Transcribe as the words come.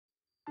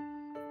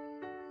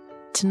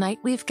tonight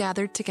we've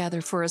gathered together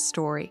for a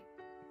story.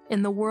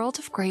 In the world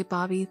of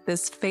Greybobby,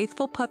 this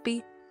faithful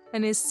puppy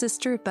and his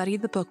sister Betty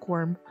the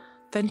bookworm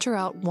venture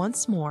out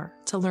once more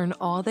to learn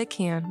all they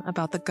can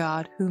about the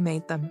God who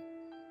made them.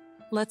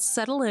 Let's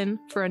settle in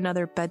for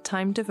another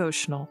bedtime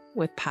devotional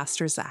with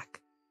Pastor Zack.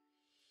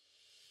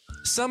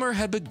 Summer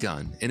had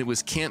begun, and it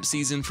was camp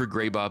season for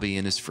Greybobby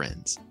and his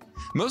friends.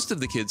 Most of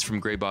the kids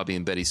from Greybobby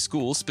and Betty's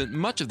school spent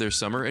much of their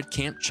summer at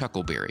Camp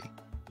Chuckleberry.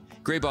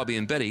 Greybobby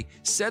and Betty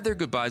said their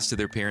goodbyes to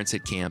their parents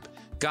at camp,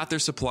 got their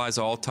supplies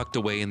all tucked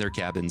away in their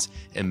cabins,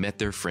 and met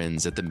their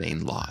friends at the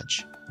main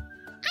lodge.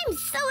 I'm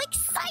so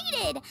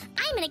excited!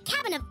 I'm in a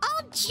cabin of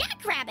all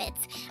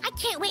jackrabbits! I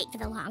can't wait for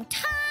the long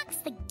talks,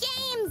 the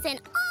games, and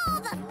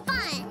all the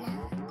fun!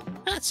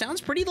 That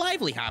sounds pretty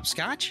lively,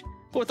 Hopscotch.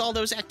 With all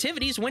those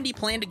activities, when do you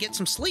plan to get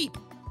some sleep?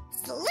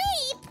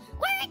 Sleep?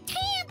 We're at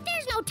camp!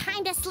 There's no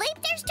time to sleep!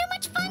 There's too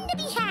much fun to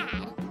be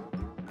had!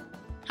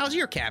 How's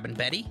your cabin,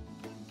 Betty?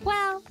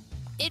 Well,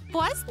 it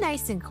was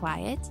nice and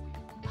quiet.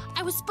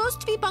 I was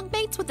supposed to be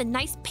bunkmates with a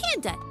nice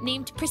panda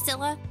named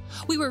Priscilla.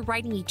 We were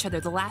writing each other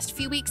the last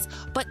few weeks,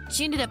 but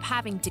she ended up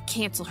having to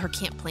cancel her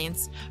camp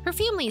plans. Her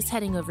family is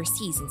heading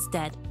overseas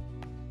instead.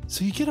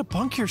 So you get a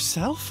bunk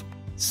yourself?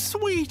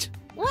 Sweet!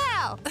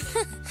 Well,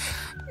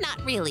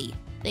 not really.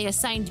 They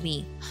assigned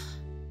me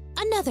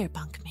another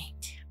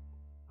bunkmate.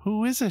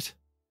 Who is it?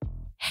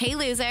 Hey,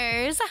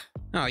 losers.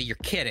 Oh, you're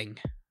kidding.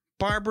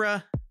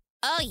 Barbara?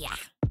 Oh, yeah,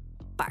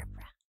 Barbara.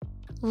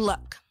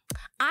 Look,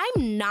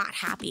 I'm not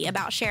happy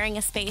about sharing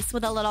a space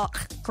with a little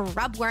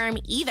grubworm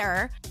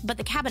either, but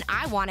the cabin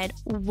I wanted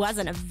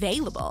wasn't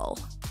available.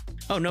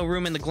 Oh, no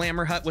room in the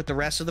glamour hut with the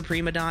rest of the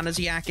prima donnas,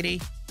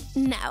 Yakety?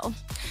 No,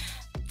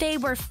 they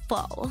were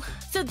full.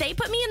 So they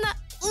put me in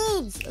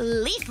the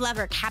leaf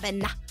lover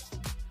cabin.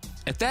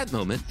 At that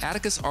moment,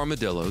 Atticus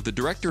Armadillo, the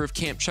director of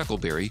Camp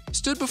Chuckleberry,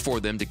 stood before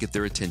them to get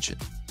their attention.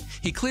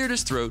 He cleared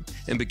his throat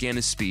and began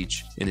his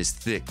speech in his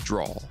thick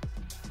drawl.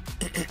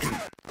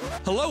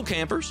 Hello,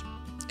 campers,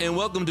 and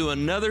welcome to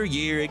another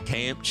year at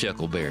Camp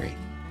Chuckleberry.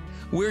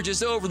 We're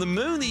just over the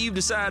moon that you've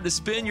decided to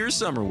spend your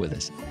summer with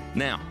us.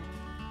 Now,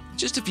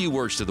 just a few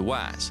words to the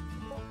wise.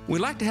 We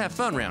like to have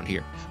fun around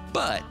here,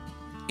 but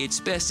it's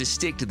best to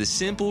stick to the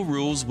simple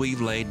rules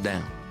we've laid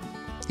down.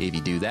 If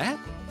you do that,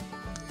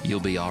 you'll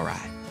be all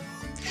right.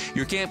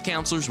 Your camp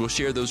counselors will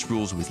share those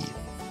rules with you.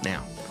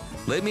 Now,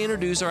 let me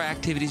introduce our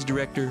activities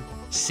director,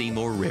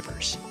 Seymour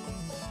Rivers.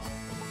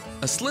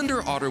 A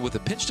slender otter with a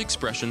pinched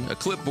expression, a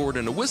clipboard,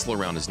 and a whistle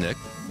around his neck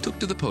took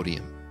to the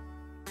podium.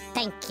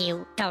 Thank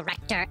you,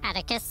 Director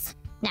Atticus.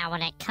 Now,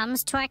 when it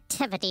comes to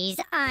activities,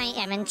 I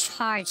am in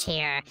charge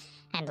here.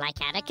 And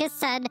like Atticus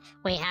said,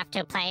 we have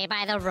to play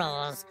by the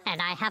rules,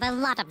 and I have a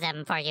lot of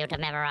them for you to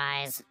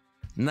memorize.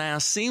 Now,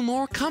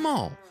 Seymour, come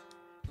on.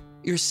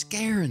 You're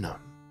scaring them.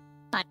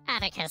 But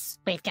Atticus,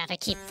 we've got to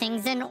keep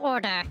things in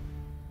order.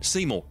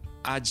 Seymour,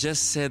 I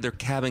just said their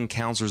cabin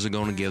counselors are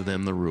going to give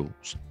them the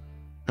rules.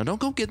 Now,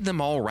 don't go getting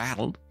them all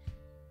rattled.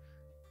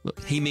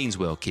 Look, he means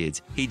well,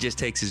 kids. He just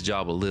takes his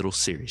job a little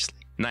seriously.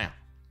 Now,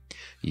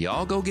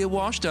 y'all go get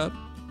washed up,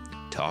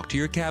 talk to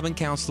your cabin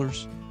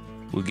counselors,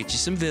 we'll get you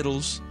some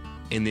victuals,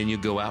 and then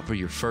you'll go out for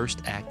your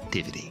first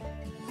activity.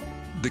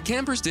 The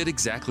campers did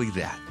exactly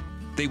that.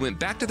 They went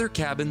back to their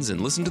cabins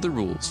and listened to the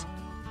rules.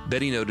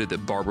 Betty noted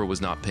that Barbara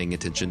was not paying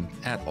attention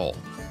at all.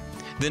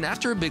 Then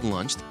after a big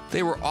lunch,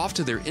 they were off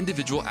to their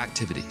individual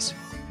activities.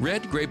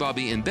 Red,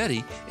 Greybobby, and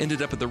Betty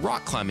ended up at the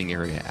rock climbing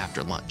area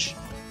after lunch.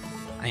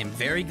 I am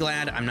very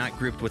glad I'm not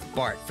grouped with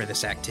Bart for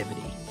this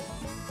activity.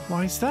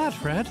 Why's that,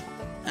 Red?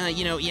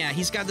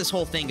 He's got this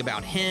whole thing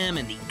about him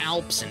and the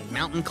Alps and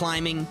mountain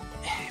climbing.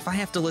 If I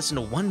have to listen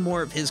to one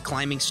more of his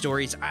climbing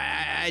stories,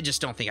 I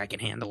just don't think I can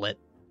handle it.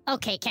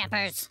 Okay,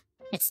 campers,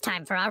 it's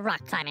time for our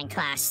rock climbing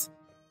class.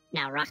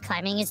 Now, rock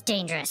climbing is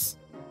dangerous,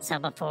 so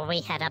before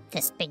we head up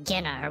this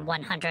beginner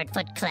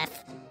 100-foot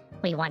cliff,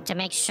 we want to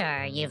make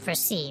sure you've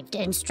received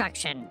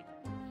instruction.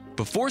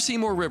 Before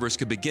Seymour Rivers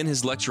could begin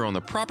his lecture on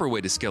the proper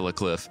way to scale a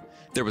cliff,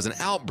 there was an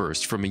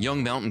outburst from a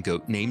young mountain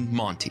goat named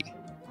Monty.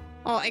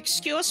 Oh,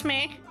 excuse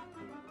me?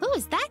 Who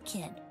is that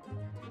kid?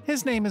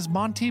 His name is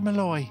Monty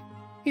Malloy.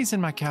 He's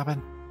in my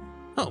cabin.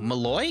 Oh,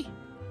 Malloy?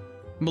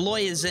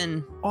 Malloy is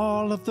in...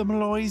 All of the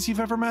Malloys you've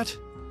ever met?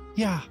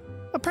 Yeah,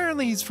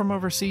 apparently he's from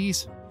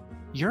overseas.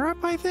 Europe,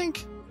 I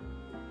think?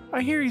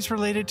 I hear he's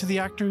related to the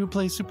actor who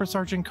plays Super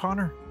Sergeant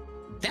Connor.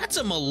 That's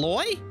a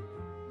Malloy?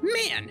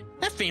 Man,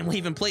 that family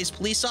even plays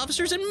police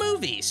officers in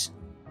movies.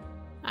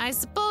 I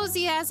suppose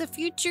he has a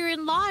future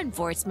in law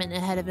enforcement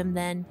ahead of him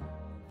then.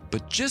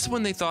 But just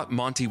when they thought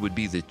Monty would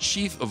be the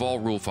chief of all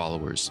rule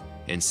followers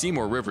and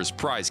Seymour Rivers'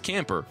 prize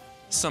camper,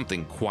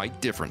 something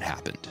quite different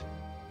happened.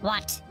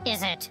 What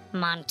is it,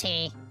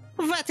 Monty?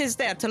 What is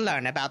there to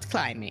learn about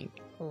climbing?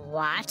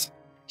 What?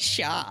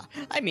 Sure.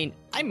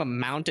 I'm a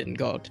mountain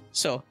goat,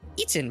 so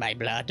it's in my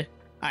blood.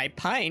 I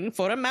pine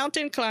for a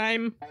mountain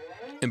climb.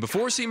 And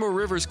before Seymour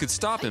Rivers could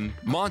stop him,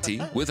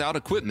 Monty, without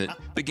equipment,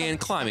 began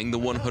climbing the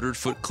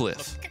 100-foot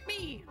cliff.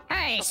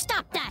 Hey,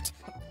 stop that!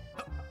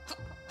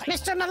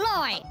 Mr.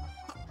 Malloy,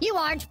 you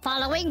aren't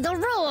following the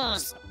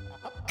rules.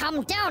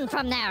 Come down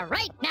from there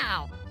right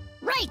now!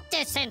 Right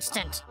this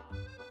instant!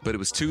 But it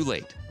was too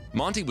late.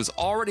 Monty was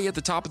already at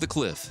the top of the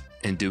cliff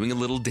and doing a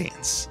little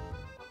dance.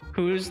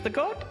 Who's the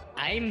goat?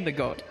 I'm the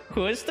goat.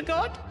 Who is the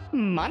goat?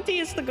 Monty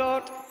is the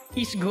goat.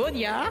 He's good,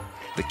 yeah?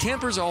 The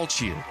campers all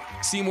cheered.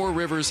 Seymour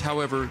Rivers,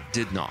 however,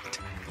 did not,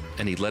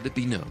 and he let it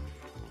be known.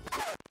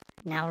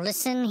 Now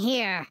listen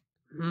here,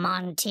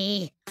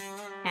 Monty,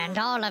 and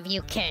all of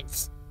you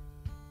kids.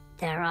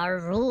 There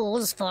are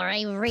rules for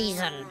a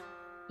reason.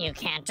 You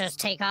can't just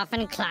take off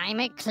and climb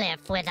a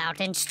cliff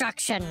without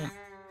instruction,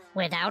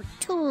 without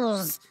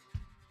tools.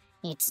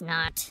 It's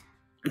not...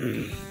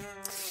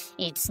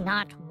 it's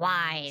not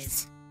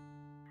wise.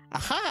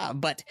 Aha,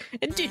 but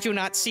did you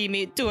not see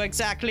me do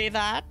exactly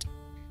that?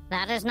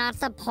 That is not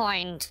the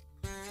point.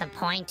 The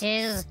point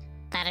is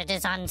that it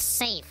is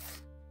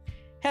unsafe.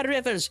 Herr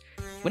Rivers,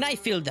 when I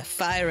feel the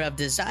fire of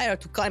desire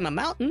to climb a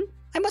mountain,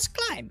 I must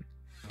climb.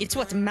 It's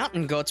what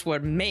mountain goats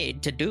were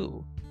made to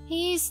do.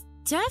 He's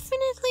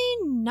definitely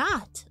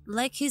not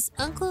like his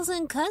uncles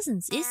and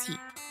cousins, is he?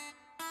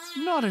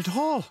 Not at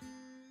all.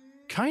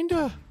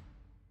 Kinda.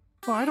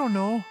 Well, I don't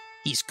know.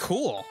 He's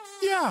cool.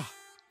 Yeah.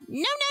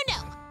 No.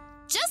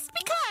 Just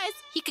because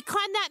he could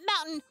climb that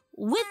mountain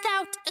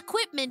without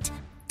equipment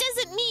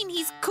doesn't mean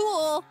he's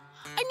cool.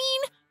 I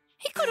mean,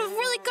 he could have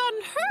really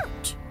gotten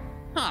hurt.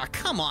 Aw,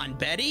 come on,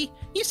 Betty.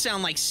 You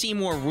sound like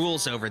Seymour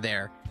Rules over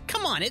there.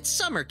 Come on, it's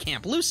summer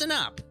camp. Loosen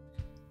up.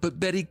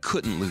 But Betty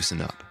couldn't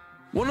loosen up.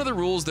 One of the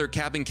rules their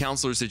cabin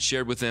counselors had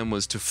shared with them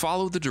was to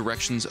follow the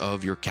directions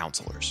of your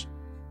counselors.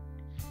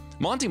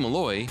 Monty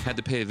Malloy had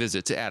to pay a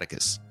visit to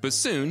Atticus, but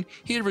soon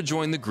he had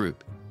rejoined the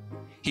group.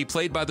 He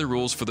played by the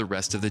rules for the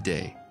rest of the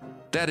day.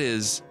 That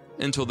is,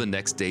 until the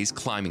next day's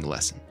climbing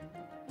lesson.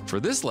 For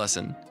this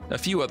lesson, a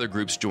few other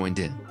groups joined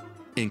in,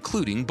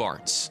 including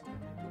Bart's.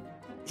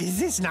 Is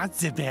this not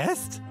the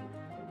best?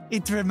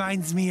 It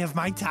reminds me of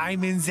my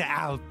time in the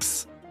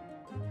Alps.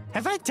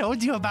 Have I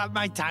told you about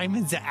my time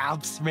in the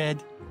Alps,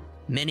 Red?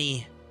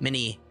 Many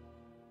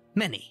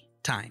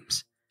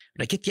times.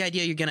 But I get the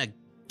idea you're gonna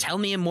tell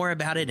me more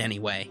about it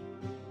anyway.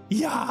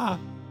 Yeah.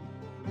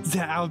 The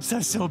Alps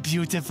are so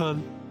beautiful.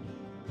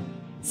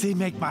 They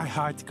make my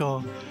heart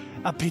go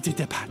a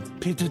pit-a-pat,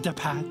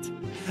 pit-a-pat,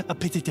 a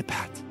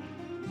pit-a-pat.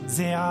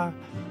 They are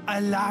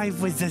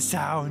alive with the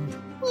sound.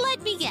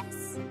 Let me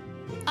guess.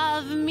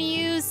 Of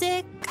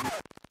music?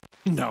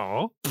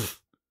 No.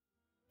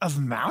 Of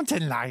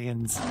mountain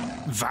lions.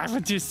 Why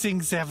would you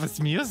think there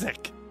was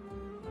music?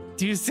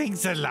 Do you think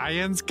the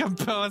lions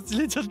compose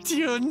little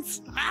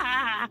tunes?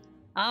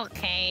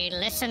 Okay,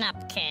 listen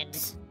up,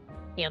 kids.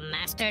 You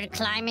mastered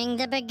climbing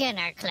the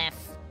beginner cliff.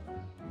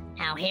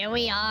 Now here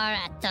we are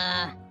at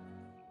the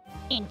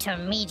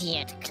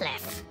intermediate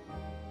cliff.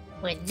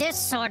 With this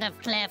sort of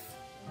cliff...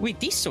 With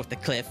this sort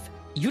of cliff,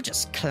 you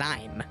just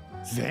climb.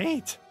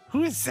 Wait,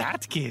 who is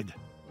that kid?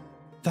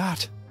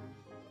 That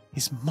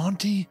is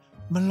Monty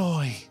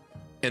Malloy.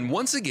 And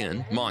once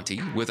again,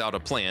 Monty, without a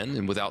plan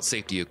and without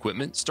safety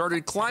equipment,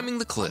 started climbing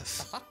the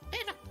cliff.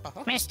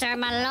 Mr.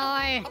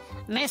 Malloy!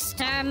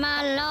 Mr.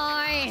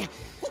 Malloy!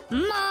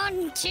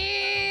 Monty!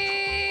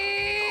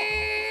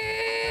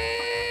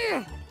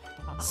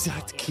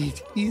 That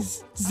kid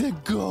is the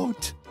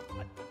goat.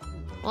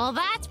 Well,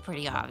 that's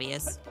pretty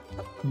obvious.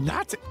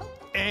 Not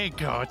a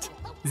goat,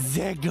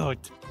 the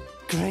goat.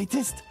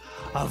 Greatest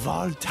of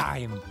all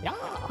time.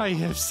 I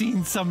have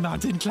seen some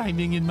mountain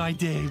climbing in my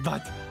day,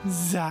 but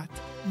that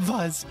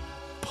was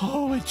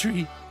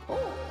poetry.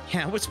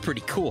 Yeah, it was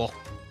pretty cool.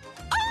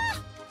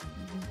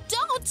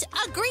 Don't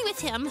agree with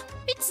him.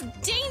 It's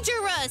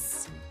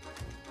dangerous.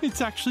 It's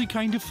actually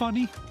kind of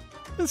funny,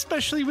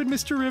 especially when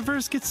Mr.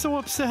 Rivers gets so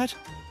upset.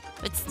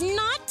 It's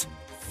not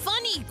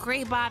funny,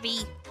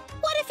 Greybobby.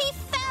 What if he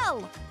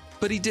fell?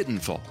 But he didn't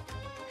fall.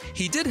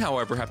 He did,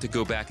 however, have to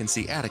go back and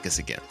see Atticus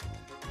again.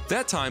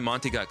 That time,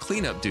 Monty got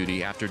cleanup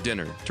duty after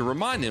dinner to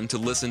remind him to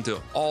listen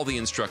to all the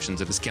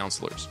instructions of his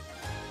counselors.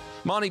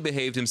 Monty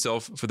behaved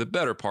himself for the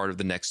better part of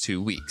the next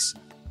 2 weeks.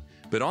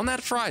 But on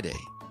that Friday,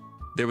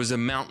 there was a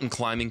mountain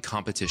climbing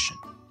competition.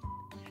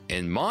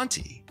 And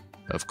Monty,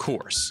 of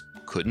course,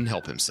 couldn't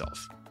help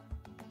himself.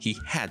 He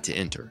had to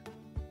enter.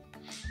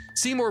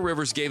 Seymour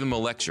Rivers gave him a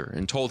lecture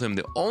and told him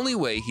the only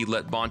way he'd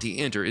let Monty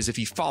enter is if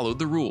he followed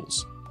the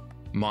rules.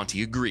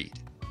 Monty agreed.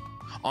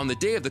 On the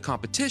day of the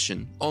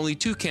competition, only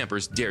 2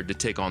 campers dared to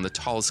take on the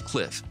tallest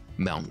cliff,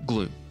 Mount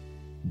Gloom: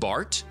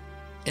 Bart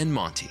and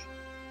Monty.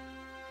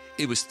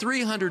 It was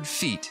 300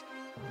 feet,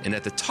 and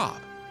at the top,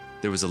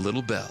 there was a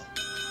little bell.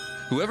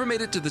 Whoever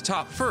made it to the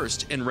top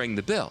first and rang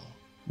the bell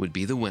would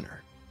be the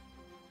winner.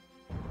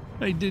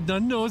 I did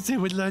not know they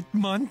would let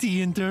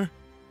Monty enter.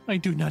 I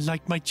do not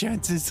like my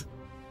chances.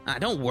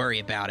 Don't worry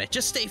about it.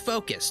 Just stay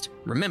focused.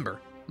 Remember,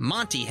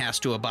 Monty has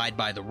to abide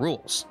by the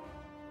rules.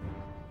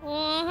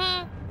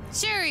 Mm-hmm.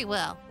 Sure he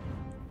will.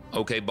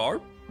 Okay,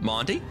 Bart,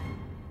 Monty,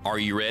 are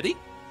you ready?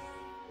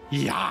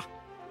 Yeah.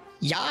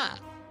 Yeah.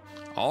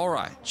 All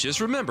right, just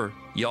remember,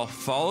 y'all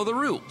follow the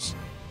rules.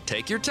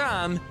 Take your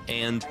time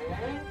and...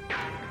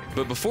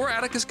 But before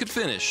Atticus could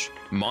finish,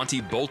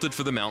 Monty bolted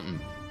for the mountain.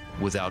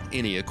 without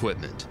any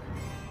equipment.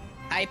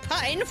 I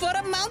pine for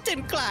a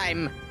mountain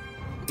climb.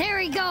 There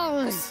he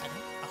goes!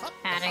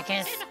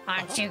 Atticus,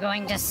 aren't you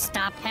going to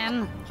stop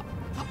him?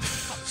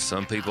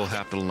 Some people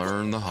have to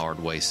learn the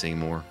hard way,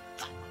 Seymour.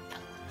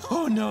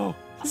 Oh no,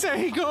 there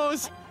he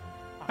goes!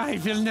 I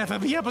will never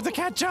be able to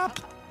catch up!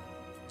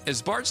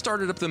 As Bart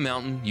started up the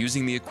mountain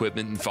using the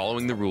equipment and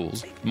following the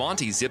rules,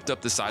 Monty zipped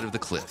up the side of the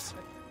cliff.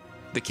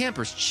 The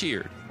campers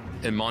cheered,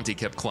 and Monty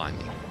kept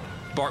climbing.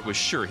 Bart was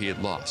sure he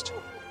had lost.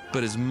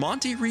 But as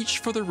Monty reached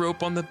for the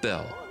rope on the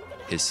bell,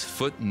 his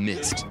foot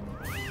missed,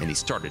 and he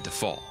started to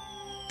fall.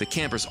 The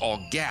campers all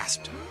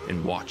gasped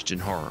and watched in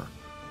horror.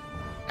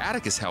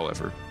 Atticus,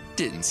 however,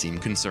 didn't seem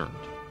concerned.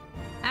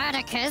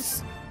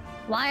 Atticus,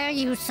 why are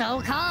you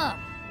so calm?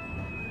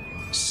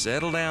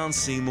 Settle down,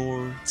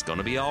 Seymour. It's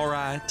gonna be all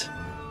right.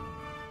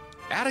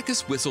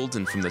 Atticus whistled,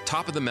 and from the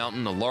top of the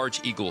mountain, a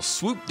large eagle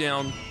swooped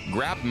down,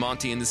 grabbed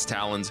Monty in his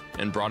talons,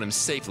 and brought him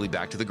safely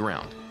back to the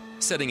ground,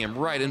 setting him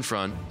right in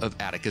front of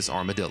Atticus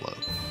Armadillo.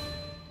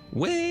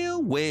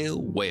 Well,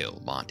 well,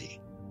 well, Monty.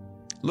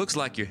 Looks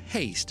like your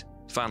haste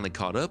finally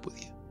caught up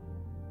with you.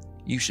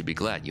 You should be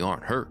glad you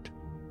aren't hurt.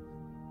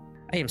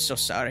 I am so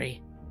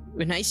sorry.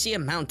 When I see a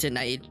mountain,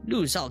 I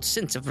lose all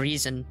sense of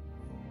reason.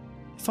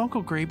 If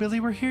Uncle Greybilly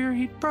were here,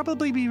 he'd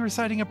probably be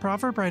reciting a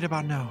proverb right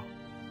about now.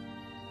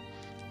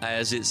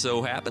 As it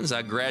so happens,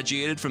 I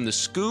graduated from the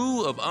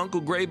school of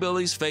Uncle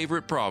Greybilly's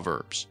favorite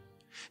proverbs.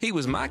 He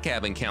was my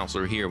cabin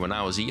counselor here when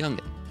I was a youngin'.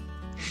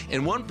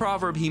 And one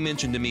proverb he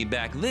mentioned to me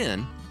back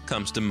then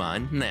comes to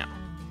mind now.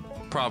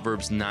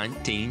 Proverbs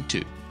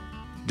 19:2.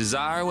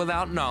 Desire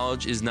without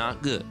knowledge is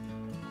not good,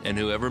 and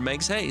whoever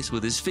makes haste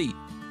with his feet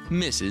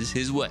misses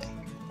his way.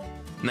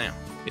 Now,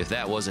 if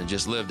that wasn't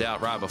just lived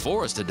out right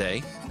before us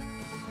today,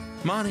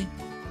 Monty,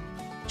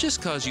 just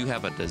because you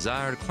have a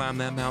desire to climb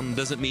that mountain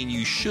doesn't mean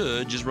you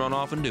should just run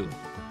off and do it.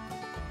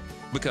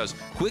 Because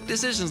quick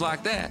decisions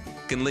like that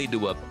can lead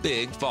to a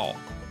big fall.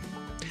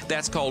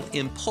 That's called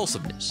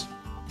impulsiveness,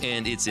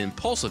 and it's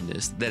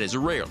impulsiveness that is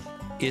rarely,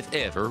 if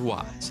ever,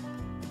 wise.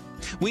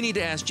 We need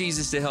to ask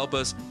Jesus to help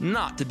us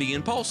not to be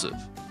impulsive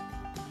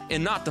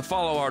and not to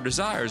follow our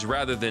desires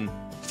rather than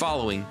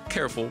following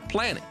careful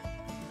planning.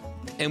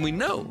 And we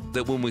know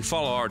that when we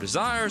follow our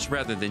desires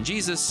rather than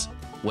Jesus,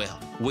 well,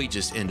 we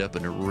just end up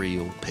in a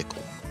real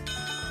pickle.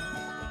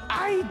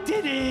 I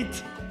did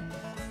it!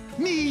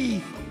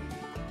 Me!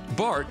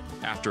 Bart,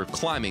 after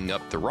climbing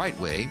up the right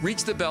way,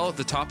 reached the bell at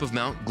the top of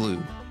Mount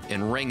Gloom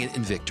and rang it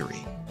in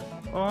victory.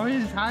 Oh,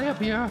 it's high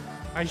up here.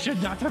 I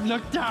should not have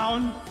looked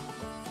down.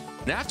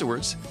 And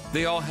afterwards,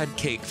 they all had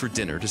cake for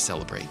dinner to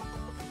celebrate,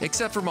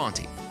 except for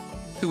Monty,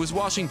 who was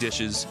washing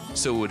dishes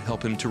so it would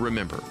help him to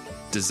remember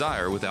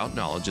desire without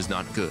knowledge is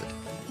not good,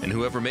 and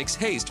whoever makes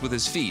haste with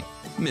his feet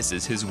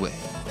misses his way.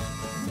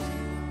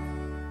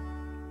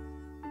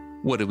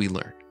 What did we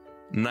learn?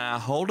 Now,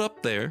 hold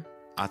up there.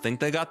 I think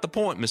they got the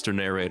point, Mr.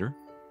 Narrator.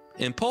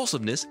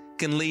 Impulsiveness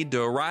can lead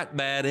to a right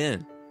bad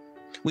end.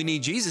 We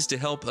need Jesus to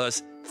help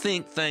us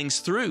think things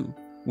through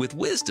with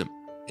wisdom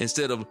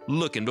instead of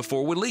looking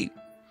before we leap.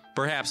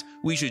 Perhaps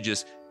we should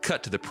just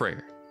cut to the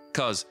prayer,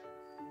 because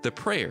the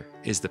prayer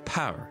is the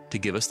power to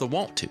give us the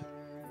want to.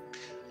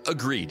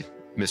 Agreed,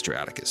 Mr.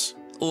 Atticus.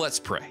 Let's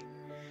pray.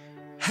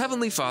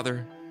 Heavenly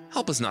Father,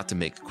 help us not to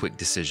make quick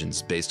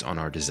decisions based on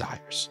our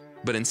desires,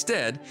 but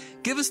instead,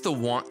 give us the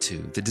want to,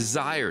 the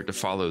desire to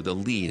follow the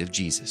lead of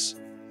Jesus.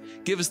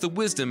 Give us the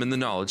wisdom and the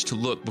knowledge to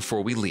look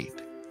before we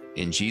leap.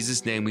 In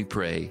Jesus' name we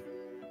pray,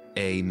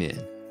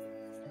 amen.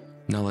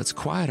 Now let's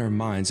quiet our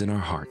minds and our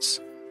hearts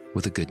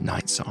with a good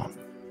night song.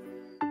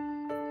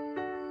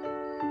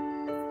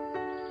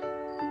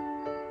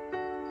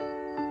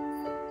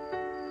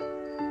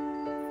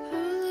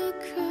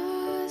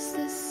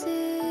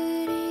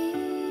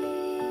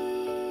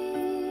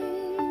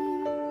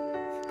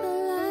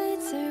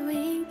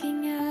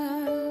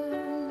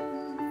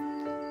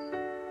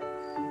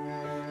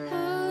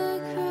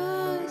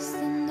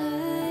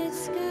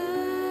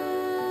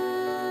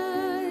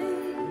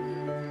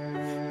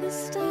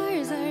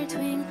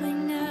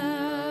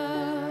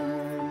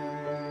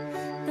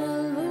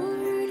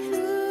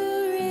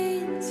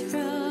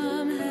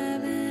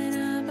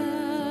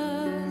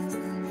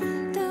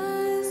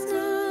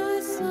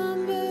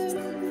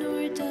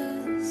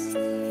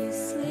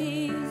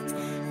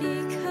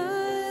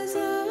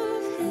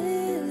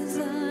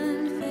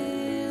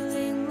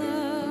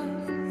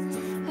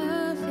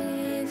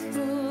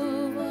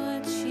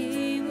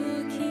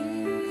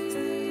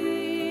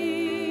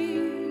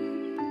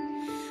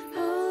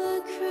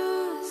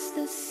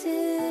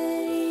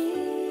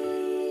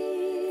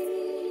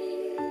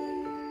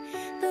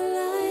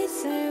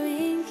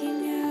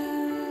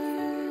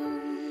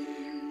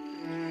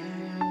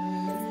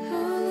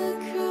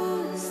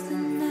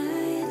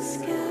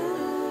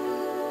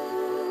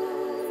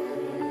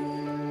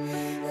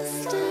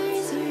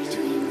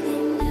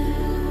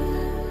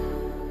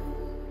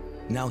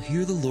 Now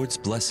hear the Lord's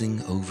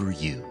blessing over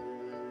you.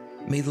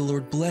 May the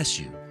Lord bless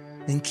you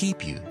and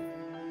keep you.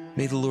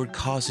 May the Lord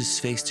cause his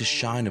face to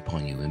shine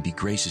upon you and be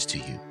gracious to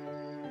you.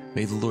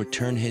 May the Lord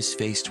turn his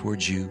face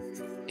towards you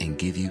and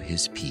give you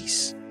his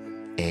peace.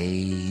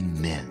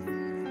 Amen.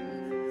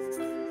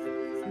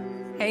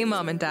 Hey,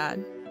 Mom and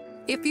Dad.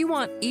 If you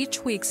want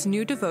each week's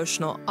new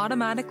devotional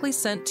automatically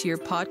sent to your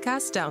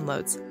podcast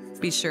downloads,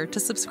 be sure to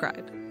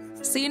subscribe.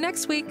 See you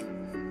next week.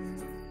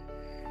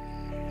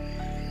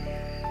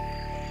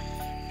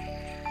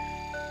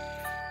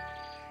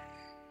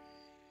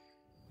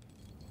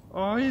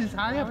 Oh, he's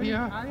high up here.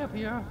 High up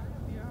here.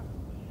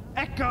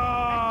 Echo!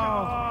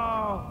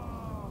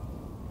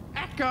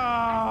 Echo!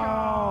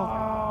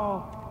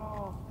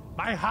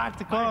 My heart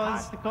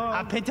goes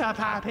a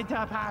pitter-pat,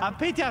 a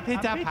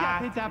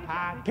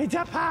pitter-pitter-pat,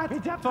 pitter-pat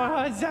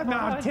for the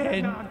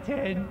mountain.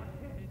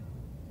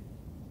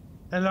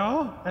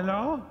 Hello?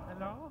 Hello?